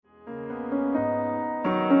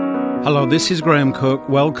Hello, this is Graham Cook.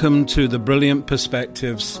 Welcome to the Brilliant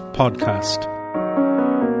Perspectives podcast.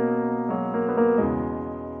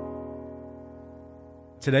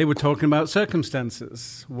 Today we're talking about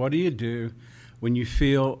circumstances. What do you do when you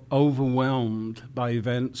feel overwhelmed by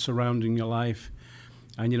events surrounding your life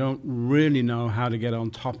and you don't really know how to get on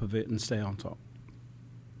top of it and stay on top?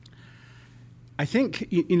 I think,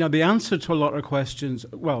 the answer to a lot of questions,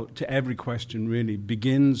 well, to every question really,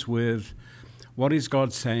 begins with what is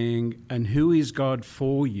God saying and who is God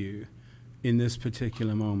for you in this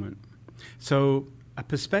particular moment? So a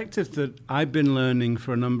perspective that I've been learning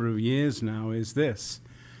for a number of years now is this.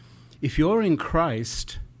 If you're in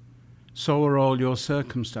Christ, so are all your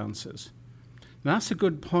circumstances. Now, that's a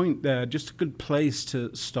good point there, just a good place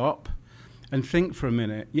to stop and think for a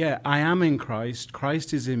minute. Yeah, I am in Christ.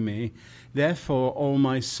 Christ is in me. Therefore, all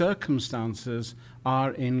my circumstances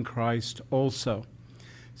are in Christ also.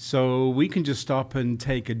 So we can just stop and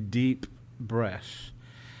take a deep breath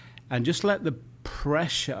and just let the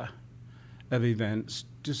pressure of events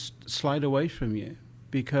just slide away from you,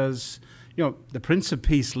 because the Prince of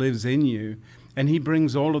Peace lives in you and he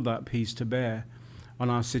brings all of that peace to bear on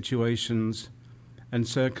our situations and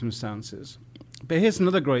circumstances. But here's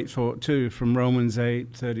another great thought too from Romans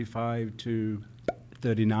 8:35 to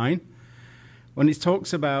 39, when it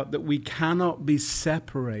talks about that we cannot be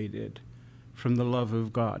separated from the love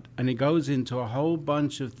of God. And it goes into a whole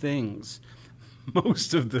bunch of things,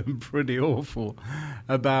 most of them pretty awful,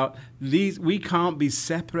 about these. We can't be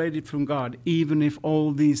separated from God, even if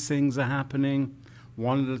all these things are happening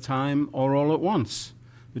one at a time or all at once.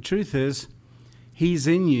 The truth is, he's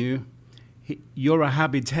in you, you're a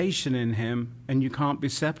habitation in him, and you can't be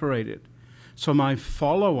separated. So my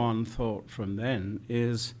follow-on thought from then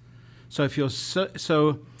is, if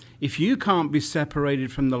you can't be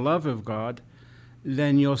separated from the love of God,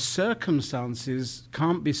 then your circumstances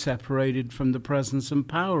can't be separated from the presence and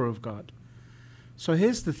power of God. So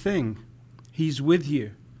here's the thing. He's with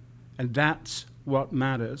you, and that's what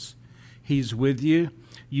matters. He's with you.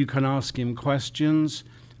 You can ask him questions.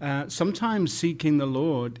 Sometimes seeking the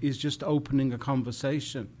Lord is just opening a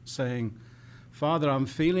conversation, saying, Father, I'm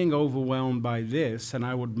feeling overwhelmed by this, and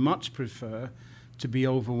I would much prefer to be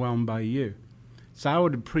overwhelmed by you. So I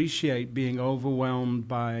would appreciate being overwhelmed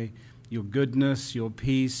by your goodness, your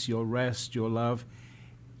peace, your rest, your love.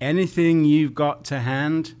 Anything you've got to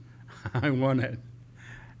hand, I want it.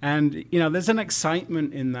 And, there's an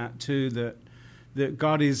excitement in that too, that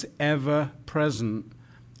God is ever present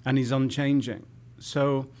and he's unchanging.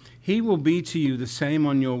 So he will be to you the same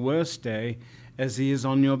on your worst day as he is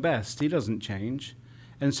on your best. He doesn't change.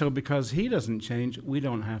 And so because he doesn't change, we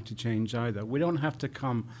don't have to change either. We don't have to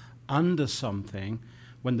come under something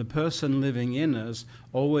when the person living in us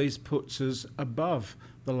always puts us above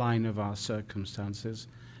the line of our circumstances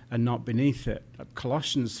and not beneath it.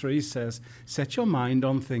 Colossians 3 says, set your mind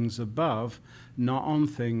on things above, not on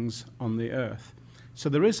things on the earth. So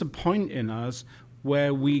there is a point in us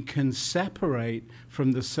where we can separate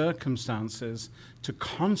from the circumstances to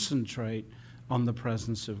concentrate on the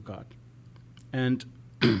presence of God. And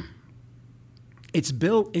it's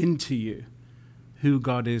built into you who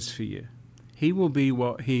God is for you. He will be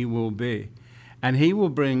what he will be, and he will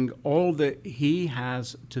bring all that he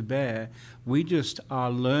has to bear. We just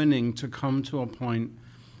are learning to come to a point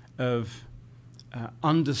of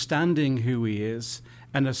understanding who he is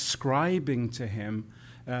and ascribing to him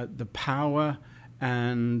the power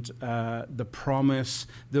and the promise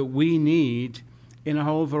that we need in a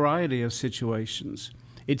whole variety of situations.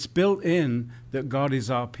 It's built in that God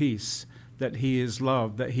is our peace, that he is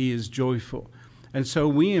love, that he is joyful. And so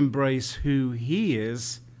we embrace who he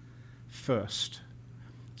is first.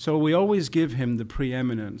 So we always give him the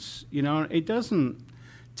preeminence. It doesn't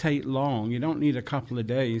take long. You don't need a couple of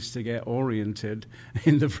days to get oriented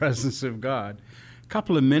in the presence of God. A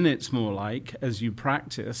couple of minutes more like as you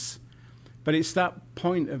practice. But it's that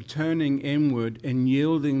point of turning inward and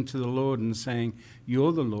yielding to the Lord and saying,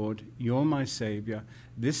 you're the Lord, you're my Savior.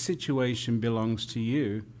 This situation belongs to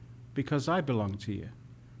you because I belong to you.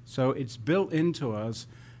 So it's built into us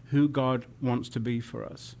who God wants to be for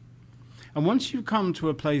us. And once you come to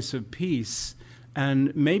a place of peace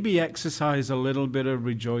and maybe exercise a little bit of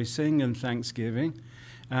rejoicing and thanksgiving,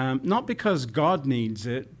 not because God needs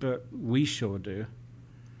it, but we sure do.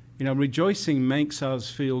 Rejoicing makes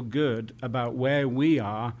us feel good about where we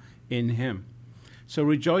are in him. So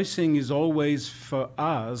rejoicing is always for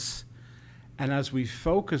us, and as we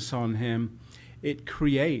focus on him, it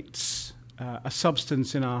creates a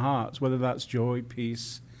substance in our hearts, whether that's joy,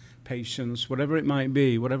 peace, patience, whatever it might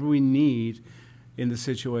be, whatever we need in the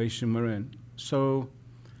situation we're in. So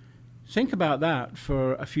Think about that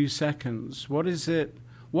for a few seconds.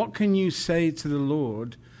 What can you say to the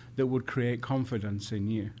Lord that would create confidence in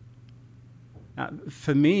you?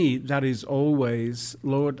 For me, that is always,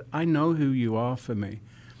 Lord, I know who you are for me.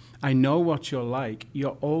 I know what you're like.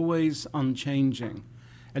 You're always unchanging.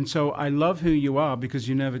 And so I love who you are because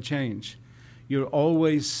you never change. You're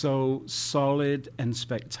always so solid and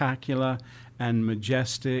spectacular and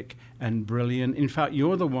majestic and brilliant. In fact,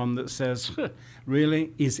 you're the one that says,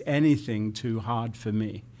 really, is anything too hard for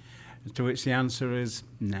me? To which the answer is,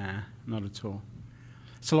 nah, not at all.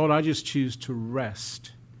 So Lord, I just choose to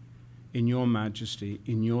rest in your majesty,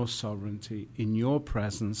 in your sovereignty, in your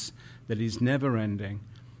presence that is never ending.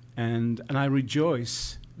 And I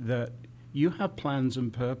rejoice that you have plans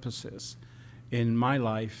and purposes in my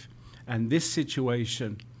life, and this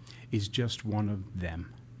situation is just one of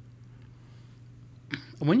them.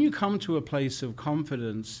 When you come to a place of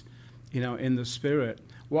confidence, in the Spirit,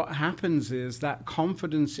 what happens is that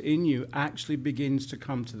confidence in you actually begins to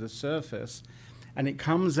come to the surface, and it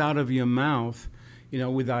comes out of your mouth,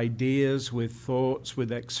 with ideas, with thoughts,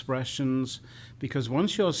 with expressions, because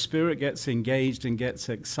once your spirit gets engaged and gets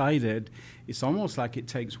excited, it's almost like it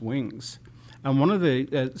takes wings. And one of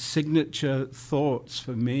the signature thoughts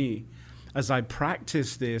for me, as I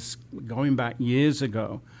practiced this going back years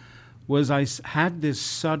ago, was I had this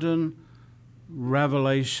sudden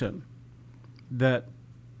revelation that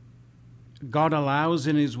God allows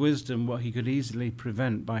in his wisdom what he could easily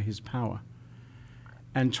prevent by his power.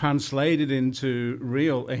 And translated into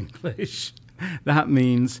real English, that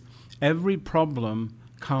means every problem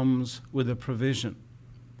comes with a provision.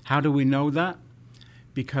 How do we know that?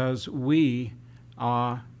 Because we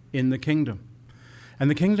are in the kingdom. And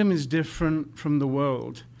the kingdom is different from the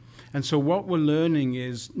world. And so what we're learning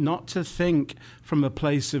is not to think from a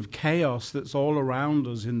place of chaos that's all around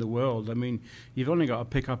us in the world. I mean, you've only got to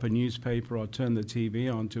pick up a newspaper or turn the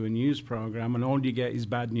TV on to a news program, and all you get is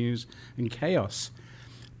bad news and chaos.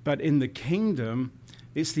 But in the kingdom,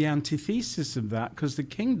 it's the antithesis of that, because the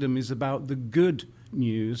kingdom is about the good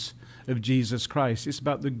news of Jesus Christ. It's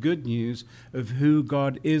about the good news of who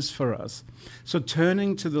God is for us. So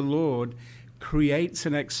turning to the Lord creates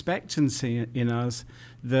an expectancy in us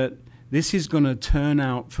that this is going to turn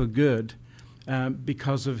out for good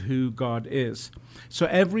because of who God is. So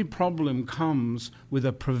every problem comes with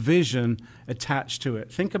a provision attached to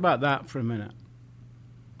it. Think about that for a minute.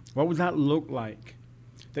 What would that look like?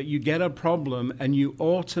 That you get a problem and you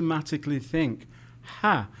automatically think,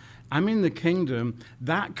 I'm in the kingdom.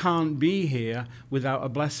 That can't be here without a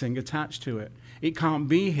blessing attached to it. It can't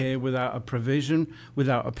be here without a provision,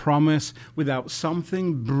 without a promise, without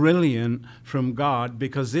something brilliant from God,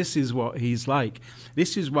 because this is what he's like.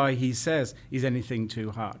 This is why he says, is anything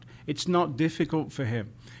too hard? It's not difficult for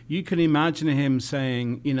him. You can imagine him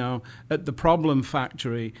saying, at the problem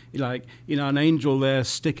factory, an angel there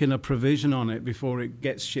sticking a provision on it before it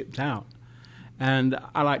gets shipped out. And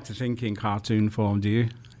I like to think in cartoon form, do you?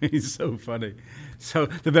 He's so funny. So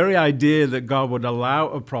the very idea that God would allow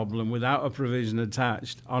a problem without a provision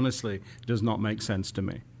attached, honestly, does not make sense to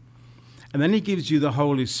me. And then he gives you the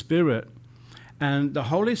Holy Spirit. And the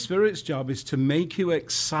Holy Spirit's job is to make you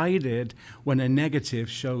excited when a negative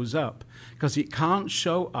shows up, because it can't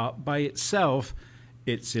show up by itself.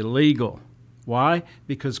 It's illegal. Why?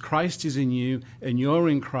 Because Christ is in you and you're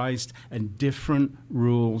in Christ, and different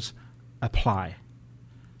rules apply.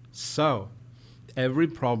 So every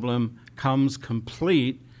problem comes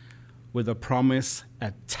complete with a promise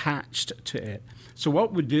attached to it. So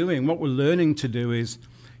what we're learning to do is,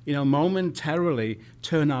 momentarily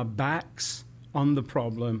turn our backs on the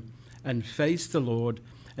problem and face the Lord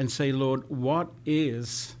and say, Lord, what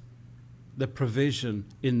is the provision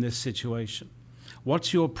in this situation?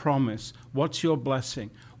 What's your promise? What's your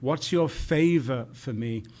blessing? What's your favor for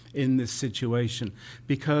me in this situation?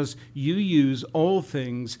 Because you use all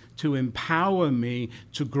things to empower me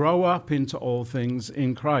to grow up into all things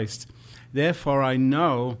in Christ. Therefore, I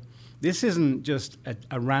know this isn't just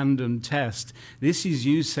a random test. This is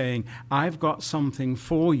you saying, I've got something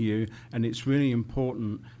for you, and it's really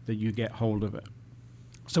important that you get hold of it.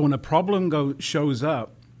 So when a problem shows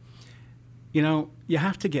up, you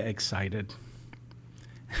have to get excited.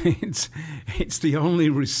 It's the only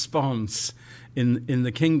response in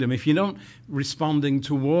the kingdom. If you're not responding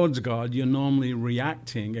towards God, you're normally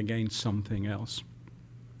reacting against something else.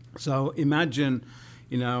 So imagine,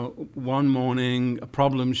 one morning a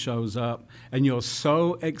problem shows up and you're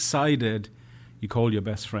so excited, you call your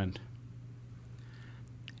best friend.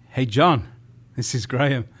 Hey, John, this is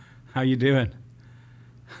Graham. How you doing?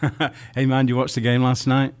 Hey man, you watched the game last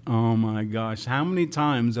night? Oh my gosh. How many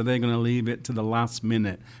times are they going to leave it to the last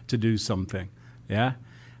minute to do something? Yeah?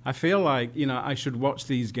 I feel like, I should watch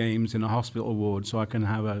these games in a hospital ward so I can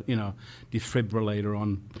have a, defibrillator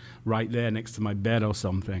on right there next to my bed or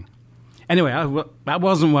something. Anyway, that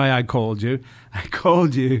wasn't why I called you. I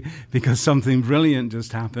called you because something brilliant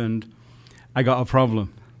just happened. I got a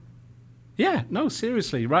problem. Yeah, no,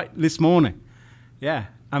 seriously, right this morning. Yeah,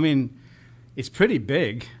 I mean, it's pretty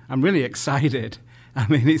big. I'm really excited. I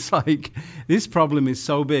mean, it's like, this problem is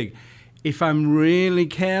so big. If I'm really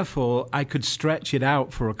careful, I could stretch it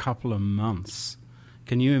out for a couple of months.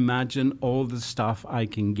 Can you imagine all the stuff I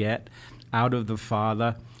can get out of the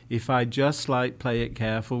Father if I just play it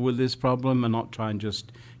careful with this problem and not try and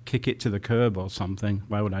just kick it to the curb or something?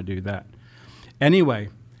 Why would I do that? Anyway,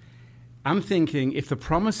 I'm thinking if the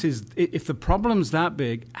problem's that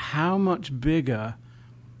big, how much bigger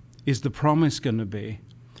is the promise going to be?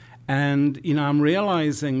 And, I'm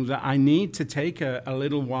realizing that I need to take a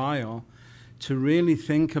little while to really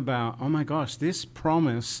think about, oh my gosh, this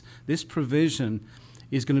promise, this provision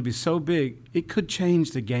is going to be so big, it could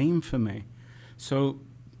change the game for me. So,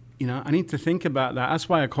 I need to think about that. That's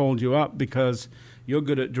why I called you up, because you're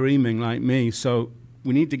good at dreaming like me. So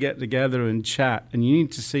we need to get together and chat, and you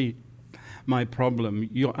need to see my problem.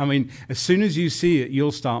 As soon as you see it,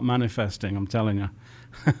 you'll start manifesting, I'm telling you.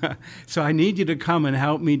 So I need you to come and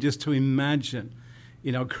help me just to imagine,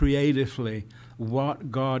 creatively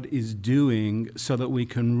what God is doing so that we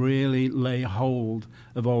can really lay hold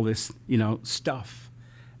of all this, stuff.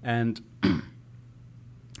 And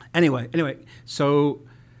anyway, so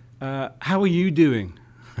how are you doing?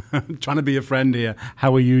 I'm trying to be a friend here.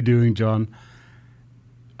 How are you doing, John?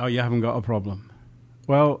 Oh, you haven't got a problem.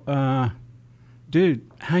 Well, dude,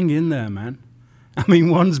 hang in there, man.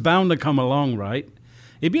 One's bound to come along, right?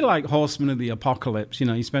 It'd be like Horsemen of the Apocalypse.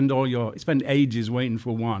 You spend ages waiting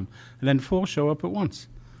for one, and then 4 show up at once.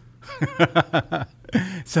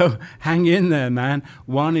 So hang in there, man.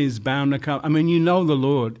 One is bound to come. The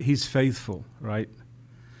Lord, He's faithful, right?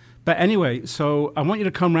 But anyway, so I want you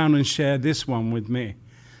to come around and share this one with me.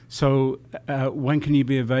 So when can you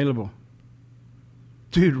be available?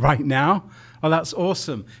 Dude, right now? Oh, that's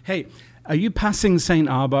awesome. Hey, are you passing St.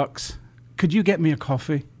 Arbuck's? Could you get me a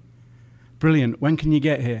coffee? Brilliant. When can you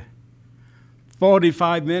get here?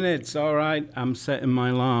 45 minutes. All right. I'm setting my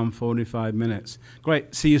alarm 45 minutes.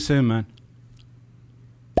 Great. See you soon, man.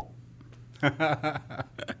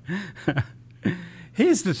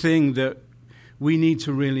 Here's the thing that we need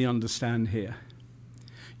to really understand here.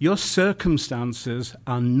 Your circumstances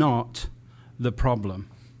are not the problem.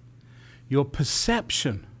 Your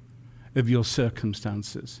perception of your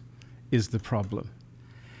circumstances is the problem.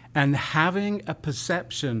 And having a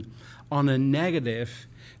perception on a negative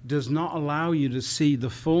does not allow you to see the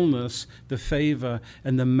fullness, the favor,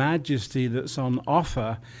 and the majesty that's on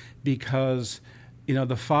offer, because,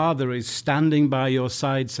 the Father is standing by your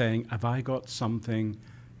side saying, have I got something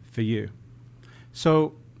for you?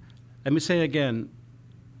 So let me say again,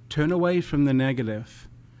 turn away from the negative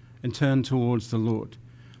and turn towards the Lord.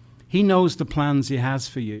 He knows the plans He has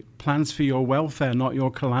for you, plans for your welfare, not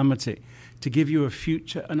your calamity, to give you a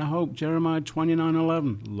future and a hope. Jeremiah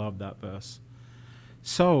 29:11. Love that verse.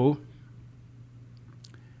 So,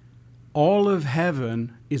 all of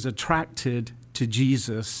heaven is attracted to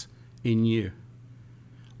Jesus in you.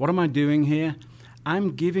 What am I doing here?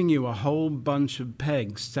 I'm giving you a whole bunch of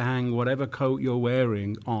pegs to hang whatever coat you're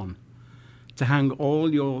wearing on, to hang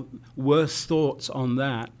all your worst thoughts on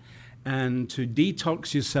that, and to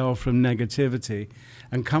detox yourself from negativity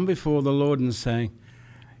and come before the Lord and say,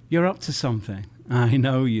 you're up to something. I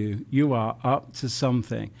know you. You are up to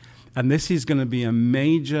something. And this is going to be a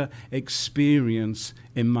major experience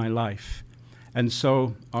in my life. And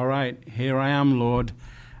so, all right, here I am, Lord.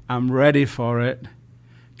 I'm ready for it.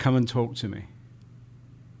 Come and talk to me.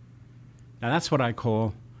 Now, that's what I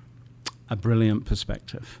call a brilliant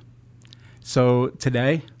perspective. So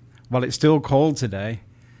today, while it's still cold today,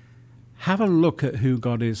 have a look at who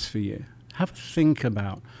God is for you. Have a think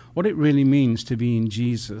about what it really means to be in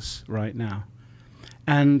Jesus right now.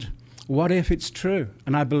 And what if it's true?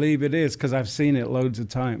 And I believe it is, because I've seen it loads of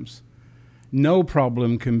times. No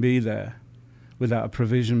problem can be there without a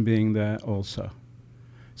provision being there also.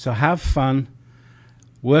 So have fun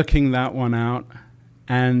working that one out.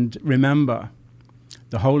 And remember,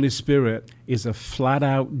 the Holy Spirit is a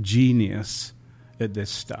flat-out genius at this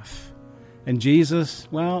stuff. And Jesus,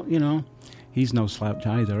 well, He's no slouch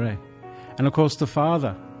either, eh? And of course the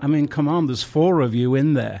Father. Come on, there's 4 of you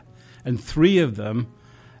in there. And 3 of them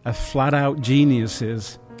are flat-out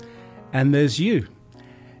geniuses. And there's you.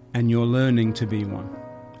 And you're learning to be one.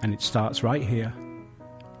 And it starts right here,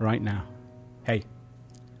 right now. Hey,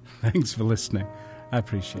 thanks for listening. I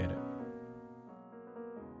appreciate it.